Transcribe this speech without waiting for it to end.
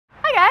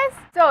guys!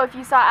 So if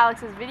you saw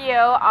Alex's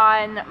video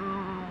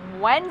on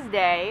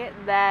Wednesday,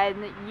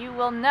 then you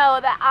will know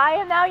that I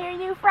am now your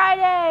new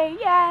Friday!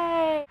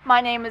 Yay!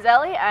 My name is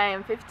Ellie, I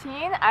am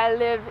 15, I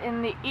live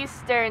in the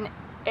eastern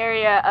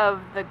area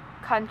of the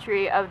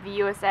country of the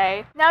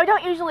USA. Now I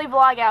don't usually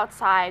vlog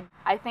outside.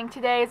 I think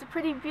today is a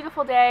pretty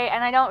beautiful day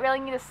and I don't really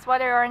need a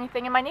sweater or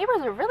anything, and my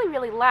neighbors are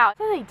really loud.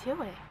 What are they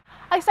doing?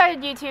 I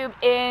started YouTube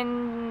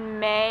in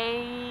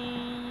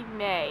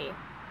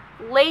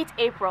late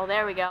April,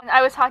 there we go. And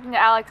I was talking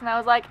to Alex and I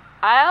was like,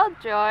 I'll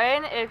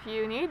join if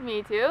you need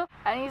me to.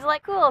 And he's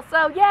like, cool,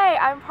 so yay,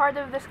 I'm part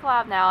of this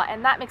collab now,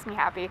 and that makes me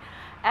happy.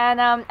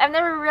 And I've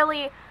never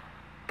really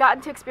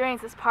gotten to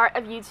experience this part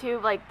of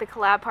YouTube, like the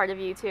collab part of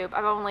YouTube.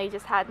 I've only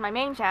just had my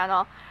main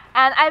channel.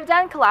 And I've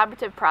done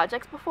collaborative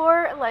projects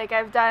before, like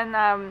I've done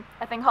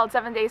a thing called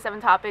 7 Days, 7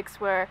 Topics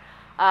where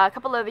a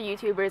couple of the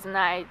YouTubers and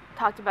I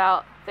talked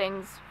about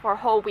things for a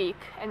whole week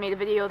and made a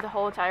video the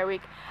whole entire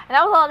week, and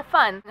that was a lot of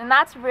fun. And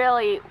that's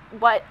really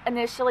what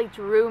initially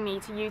drew me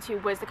to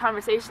YouTube, was the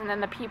conversation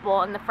and the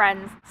people and the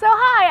friends. So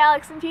hi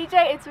Alex and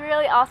TJ, it's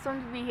really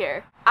awesome to be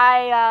here.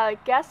 I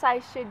guess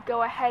I should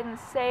go ahead and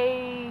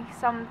say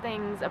some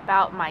things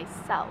about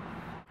myself.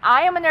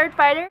 I am a nerd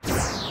fighter.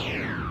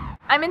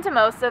 I'm into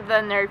most of the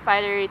nerd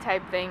fightery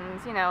type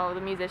things, you know,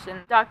 the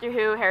musician, Doctor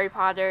Who, Harry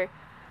Potter,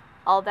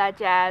 all that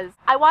jazz.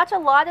 I watch a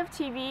lot of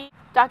TV,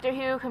 Doctor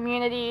Who,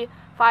 Community,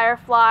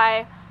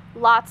 Firefly,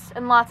 lots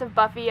and lots of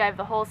Buffy. I have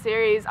the whole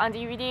series on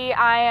DVD.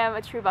 I am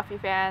a true Buffy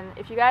fan.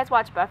 If you guys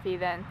watch Buffy,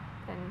 then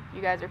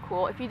you guys are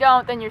cool. If you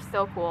don't, then you're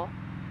still cool.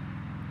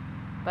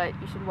 But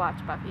you should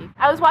watch Buffy.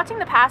 I was watching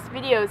the past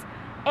videos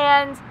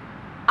and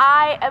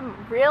I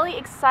am really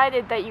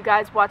excited that you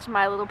guys watch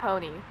My Little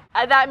Pony.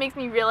 That makes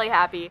me really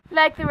happy.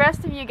 Like the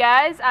rest of you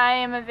guys, I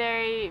am a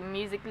very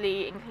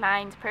musically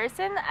inclined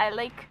person. I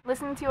like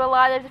listening to a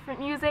lot of different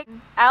music.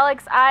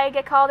 Alex, I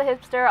get called a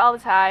hipster all the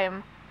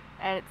time,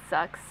 and it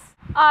sucks.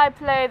 I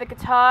play the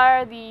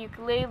guitar, the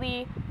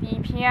ukulele, the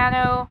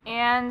piano,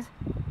 and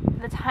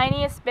the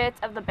tiniest bit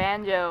of the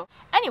banjo.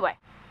 Anyway,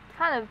 it's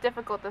kind of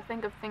difficult to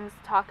think of things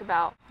to talk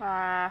about.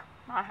 I'm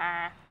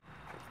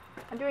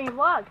doing a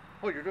vlog.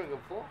 Oh, you're doing a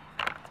vlog?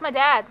 It's my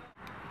dad.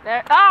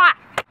 There. Ah!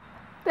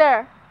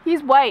 There.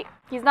 He's white.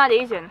 He's not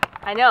Asian.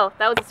 I know.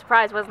 That was a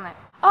surprise, wasn't it?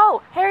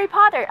 Oh, Harry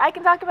Potter. I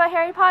can talk about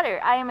Harry Potter.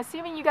 I am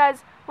assuming you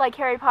guys like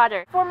Harry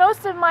Potter. For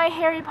most of my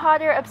Harry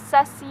Potter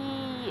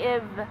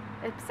obsessive?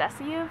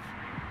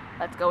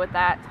 Let's go with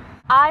that.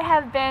 I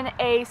have been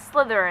a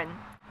Slytherin.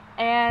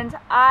 And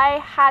I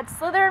had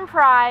Slytherin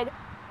pride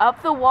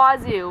up the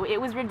wazoo. It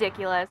was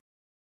ridiculous.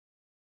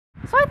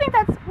 So I think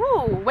that's...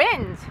 Ooh,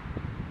 wind.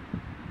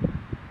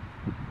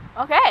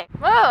 Okay.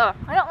 Ugh,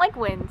 I don't like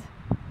wind.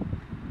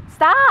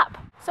 Stop!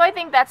 So I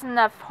think that's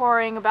enough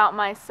whoring about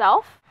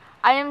myself.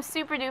 I am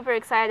super duper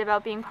excited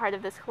about being part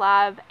of this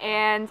collab,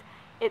 and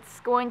it's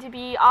going to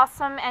be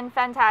awesome and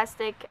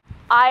fantastic.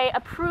 I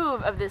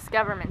approve of this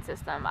government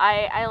system.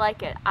 I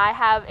like it. I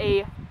have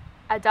a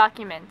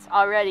document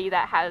already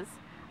that has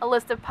a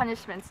list of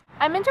punishments.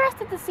 I'm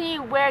interested to see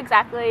where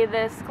exactly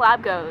this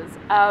collab goes.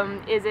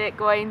 Is it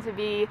going to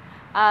be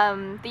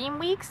theme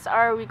weeks?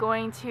 Are we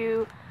going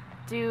to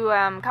do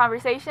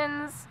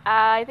conversations?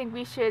 I think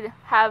we should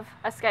have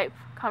a Skype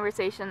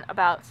conversation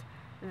about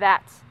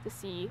that to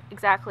see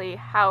exactly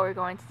how we're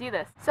going to do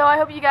this. So I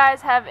hope you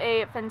guys have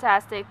a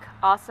fantastic,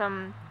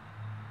 awesome,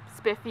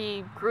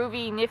 spiffy,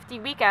 groovy, nifty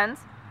weekend.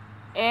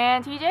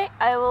 And TJ,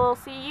 I will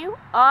see you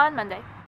on Monday.